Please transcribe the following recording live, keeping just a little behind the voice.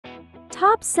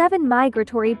Top 7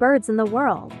 Migratory Birds in the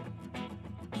World.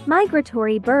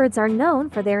 Migratory birds are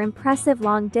known for their impressive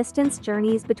long-distance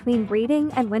journeys between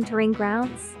breeding and wintering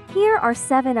grounds. Here are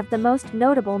 7 of the most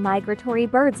notable migratory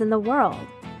birds in the world.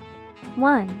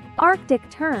 1. Arctic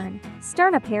tern,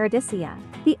 Sterna paradisaea.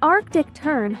 The Arctic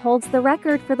tern holds the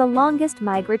record for the longest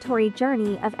migratory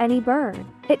journey of any bird.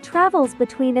 It travels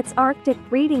between its Arctic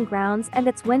breeding grounds and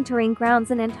its wintering grounds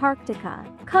in Antarctica,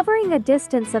 covering a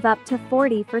distance of up to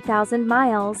 44,000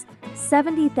 miles,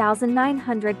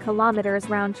 70,900 kilometers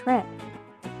round trip.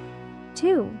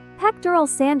 2. Pectoral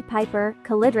Sandpiper,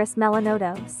 Calidris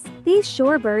melanotos. These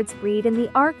shorebirds breed in the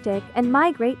Arctic and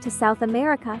migrate to South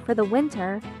America for the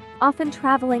winter, often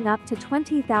traveling up to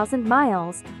 20,000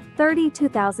 miles,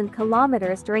 32,000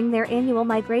 kilometers during their annual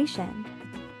migration.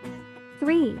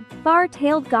 3.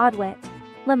 Bar-tailed godwit,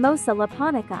 Limosa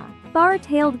lapponica.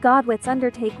 Bar-tailed godwits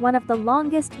undertake one of the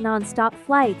longest non-stop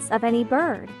flights of any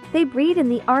bird. They breed in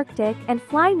the Arctic and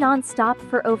fly non-stop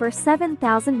for over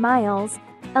 7,000 miles,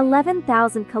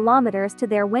 11,000 kilometers to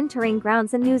their wintering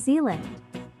grounds in New Zealand.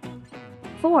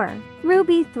 4.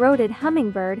 Ruby-throated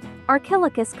hummingbird,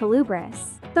 Calidris.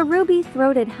 The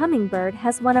ruby-throated hummingbird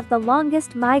has one of the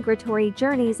longest migratory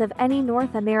journeys of any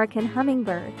North American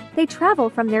hummingbird. They travel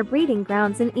from their breeding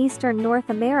grounds in eastern North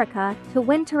America to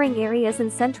wintering areas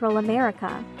in Central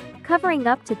America, covering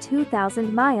up to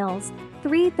 2,000 miles,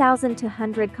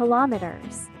 3,200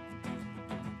 kilometers.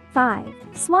 5.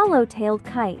 Swallow-tailed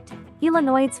kite,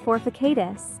 Illinois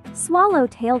forficatus.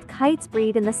 Swallow-tailed kites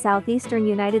breed in the southeastern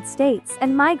United States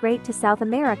and migrate to South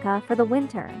America for the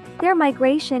winter. Their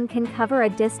migration can cover a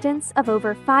distance of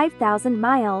over 5,000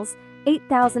 miles,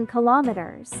 8,000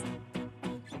 kilometers.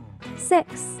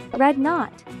 6. Red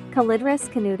knot, Calidris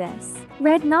canutus.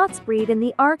 Red knots breed in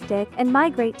the Arctic and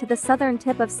migrate to the southern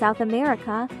tip of South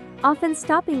America, often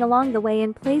stopping along the way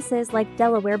in places like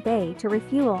Delaware Bay to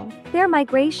refuel. Their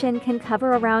migration can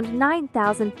cover around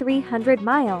 9,300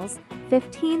 miles,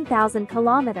 15,000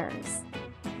 kilometers.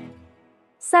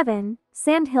 7.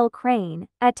 Sandhill crane,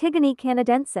 Antigone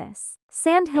canadensis.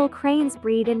 Sandhill cranes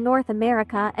breed in North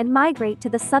America and migrate to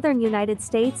the southern United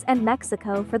States and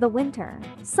Mexico for the winter.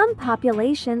 Some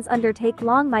populations undertake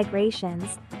long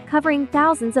migrations, covering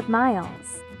thousands of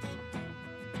miles.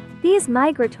 These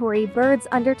migratory birds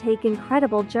undertake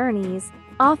incredible journeys,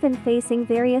 often facing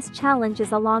various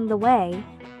challenges along the way,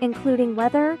 including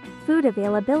weather, food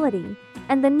availability,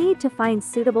 and the need to find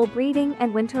suitable breeding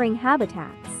and wintering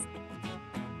habitats.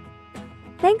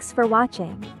 Thanks for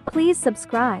watching. Please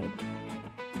subscribe.